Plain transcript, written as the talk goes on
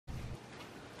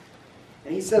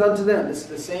And he said unto them, this is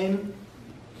the same,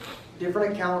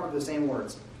 different account of the same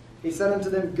words. He said unto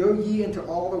them, Go ye into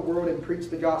all the world and preach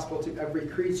the gospel to every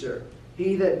creature.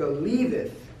 He that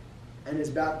believeth and is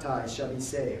baptized shall be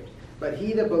saved, but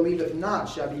he that believeth not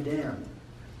shall be damned.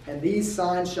 And these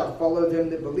signs shall follow them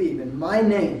that believe. In my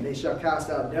name they shall cast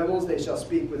out devils, they shall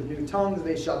speak with new tongues,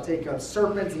 they shall take up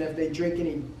serpents, and if they drink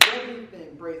any deadly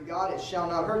thing, praise God, it shall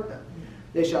not hurt them.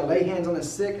 They shall lay hands on the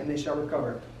sick, and they shall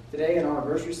recover. Today in our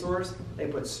grocery stores, they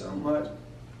put so much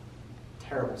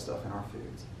terrible stuff in our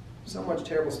foods. So much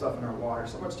terrible stuff in our water,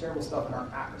 so much terrible stuff in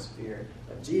our atmosphere.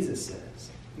 But Jesus says,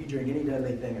 if you drink any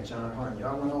deadly thing, it shall not harm you.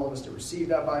 I want all of us to receive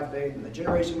that by faith. In the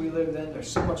generation we live in, there's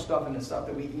so much stuff in the stuff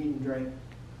that we eat and drink.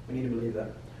 We need to believe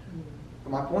that.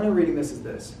 But my point of reading this is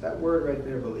this. That word right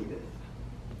there, believeth.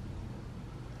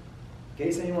 In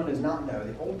case anyone does not know,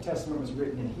 the Old Testament was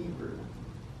written in Hebrew.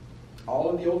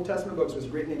 All of the Old Testament books was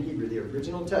written in Hebrew, the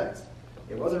original text.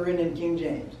 It wasn't written in King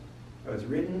James. It was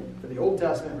written, for the Old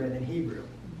Testament, written in Hebrew.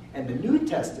 And the New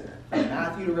Testament, from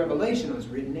Matthew to Revelation, was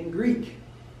written in Greek.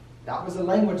 That was the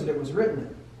language that it was written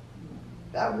in.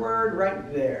 That word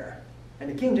right there. And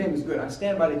the King James is good. I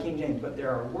stand by the King James. But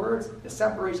there are words, the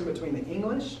separation between the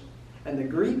English and the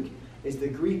Greek is the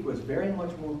Greek was very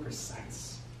much more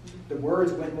precise. The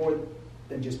words went more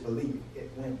than just believe.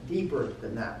 It went deeper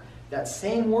than that. That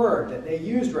same word that they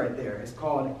used right there is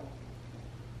called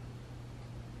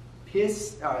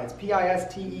it's P-I-S-T-E-U-O-N.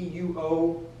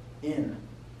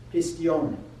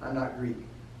 Pistion. I'm not Greek.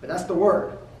 But that's the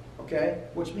word. Okay?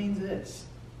 Which means this.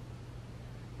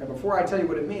 Now before I tell you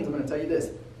what it means, I'm going to tell you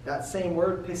this. That same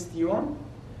word, pistion,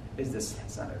 is this,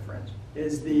 it's not French,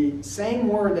 is the same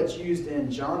word that's used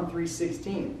in John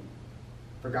 3:16.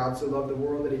 For God so loved the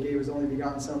world that he gave his only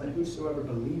begotten Son, that whosoever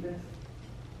believeth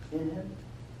in him.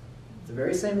 It's the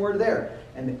very same word there.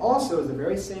 And it also is the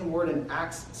very same word in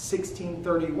Acts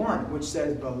 16:31, which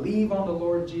says, Believe on the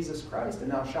Lord Jesus Christ,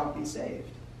 and thou shalt be saved.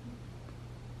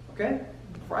 Okay?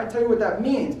 Before I tell you what that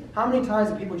means, how many times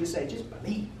do people just say, just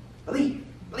believe, believe,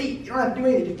 believe. You don't have to do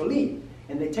anything, just believe.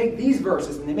 And they take these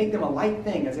verses and they make them a light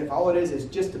thing as if all it is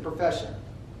just a profession.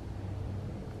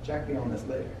 Check me on this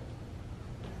later.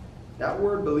 That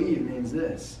word believe means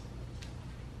this.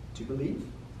 To believe.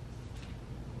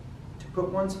 To put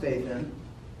one's faith in.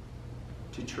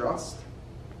 To trust.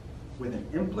 With an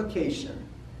implication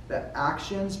that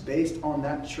actions based on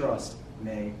that trust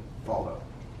may follow.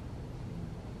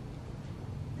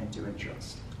 And to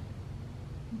entrust.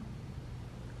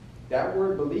 That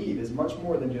word believe is much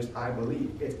more than just I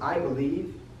believe. It's I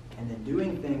believe and then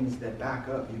doing things that back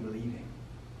up you believing.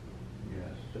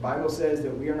 Yes. The Bible says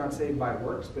that we are not saved by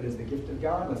works, but as the gift of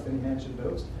God, lest any man should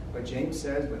boast. But James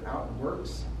says without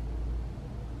works,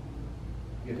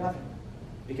 you have nothing.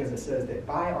 Because it says that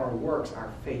by our works,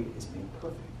 our faith is made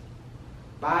perfect.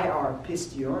 By our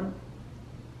pistion,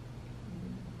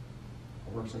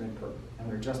 our works are made perfect. And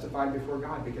we're justified before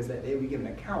God because that day we give an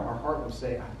account, our heart will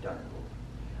say, I've done it.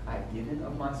 I have given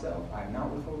of myself. I have not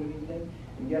withholding anything.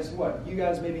 And guess what? You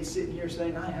guys may be sitting here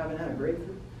saying, I haven't had a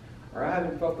breakthrough. Or I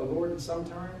haven't felt the Lord in some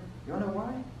time. You want to know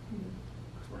why?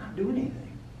 Because we're not doing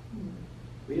anything.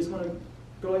 We just want to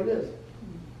go like this.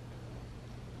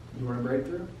 You want a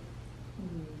breakthrough?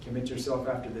 Commit yourself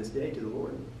after this day to the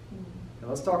Lord. Now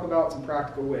let's talk about some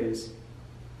practical ways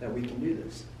that we can do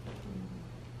this.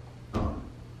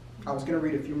 I was going to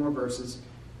read a few more verses.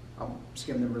 I'll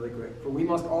skim them really quick. For we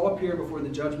must all appear before the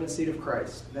judgment seat of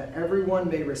Christ, that everyone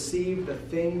may receive the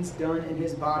things done in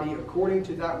his body according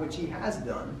to that which he has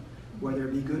done, whether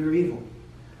it be good or evil.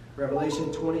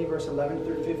 Revelation 20, verse 11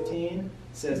 through 15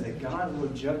 says that God will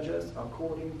judge us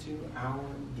according to our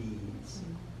deeds.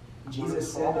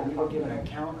 Jesus said that we will give an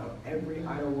account of every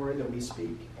idle word that we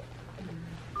speak.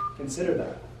 Consider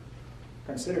that.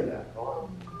 Consider that.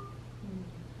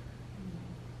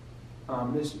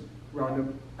 Miss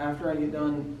Rhonda, after I get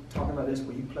done talking about this,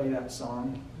 will you play that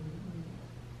song?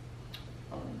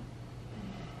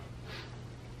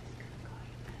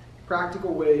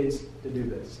 Practical ways to do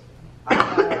this.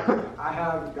 I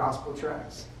have gospel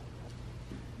tracts.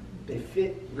 They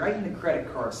fit right in the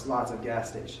credit card slots of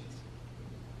gas stations.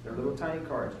 They're little tiny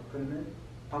cards. Put them in,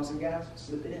 pump some gas,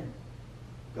 slip it in.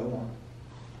 Go on.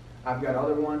 I've got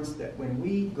other ones that when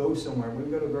we go somewhere, when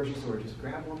we go to a grocery store, just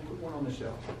grab one, put one on the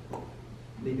shelf.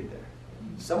 Leave it there.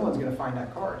 Someone's going to find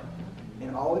that card.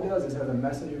 And all it does is has a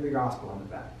message of the gospel on the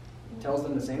back. It tells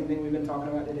them the same thing we've been talking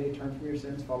about today. Turn from your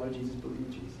sins, follow Jesus, believe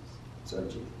Jesus. Serve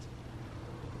Jesus.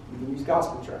 You can use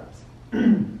gospel tracts.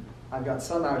 I've got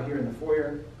some out here in the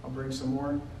foyer. I'll bring some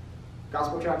more.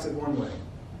 Gospel tracts is one way.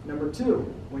 Number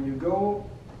two, when you go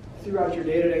throughout your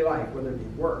day-to-day life, whether it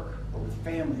be work or with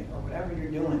family or whatever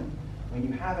you're doing, When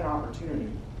you have an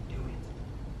opportunity, do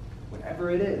it.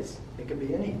 Whatever it is, it could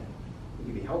be anything. You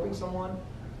could be helping someone.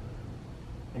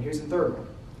 And here's the third one.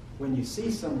 When you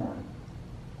see someone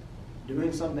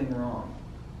doing something wrong,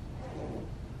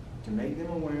 to make them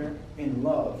aware in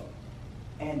love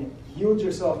and yield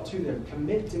yourself to them.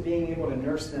 Commit to being able to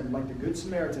nurse them like the Good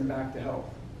Samaritan back to health.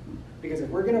 Because if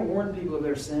we're going to warn people of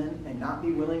their sin and not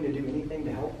be willing to do anything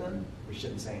to help them, we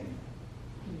shouldn't say anything.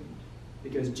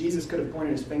 Because Jesus could have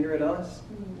pointed his finger at us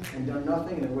and done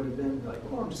nothing, and it would have been like,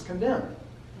 oh, I'm just condemned.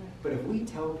 But if we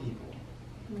tell people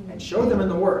and show them in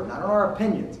the Word, not on our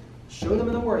opinions, show them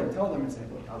in the Word and tell them and say,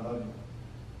 look, I love you.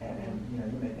 And you know,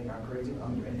 you may think I'm crazy, but I'll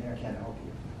do anything I can to help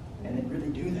you. And then really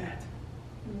do that.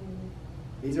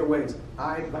 These are ways.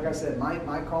 Like I said,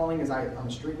 my calling is I'm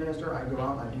a street minister. I go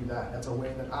out and I do that. That's a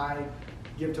way that I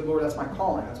give to the Lord. That's my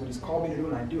calling. That's what he's called me to do,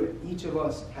 and I do it. Each of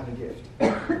us have a gift.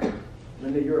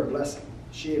 Linda, you're a blessing.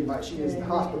 She is the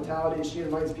hospitality. She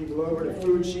invites people over to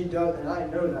food. She does, and I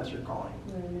know that's your calling.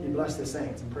 You bless the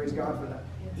saints, and praise God for that.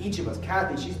 Each of us.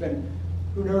 Kathy, she's been,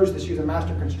 who knows that she's a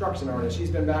master construction artist.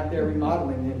 She's been back there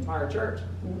remodeling the entire church.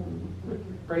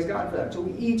 Praise God for that. So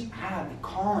we each have a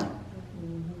calling.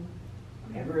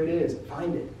 Whatever it is,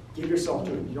 find it. Give yourself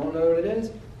to it. You don't know what it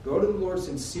is? Go to the Lord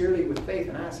sincerely with faith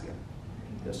and ask him.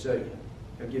 He'll show you.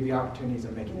 He'll give you opportunities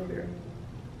to make it clear.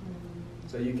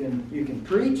 So you can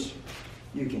preach,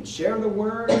 you can share the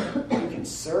word, you can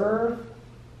serve.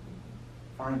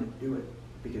 Find it, do it.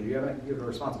 Because you have a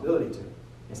responsibility to.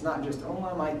 It's not just, oh,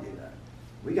 I might do that.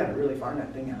 We got to really find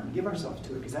that thing out and give ourselves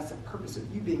to it, because that's the purpose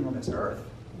of you being on this earth.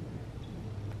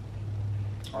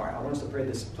 All right, I want us to play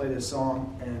this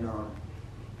song, and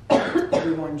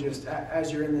everyone just,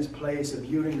 as you're in this place of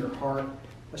yielding your heart,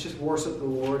 let's just worship the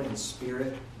Lord in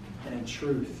spirit and in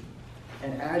truth.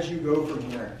 And as you go from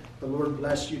here, the Lord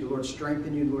bless you, the Lord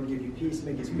strengthen you, the Lord give you peace,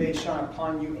 make his face shine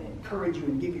upon you, and encourage you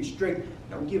and give you strength.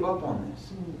 Don't give up on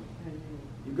this.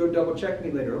 You go double check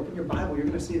me later. Open your Bible. You're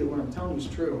going to see that what I'm telling you is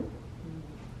true.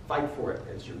 Fight for it.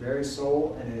 It's your very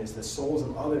soul, and it is the souls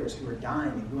of others who are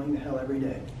dying and going to hell every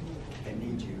day and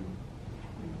need you.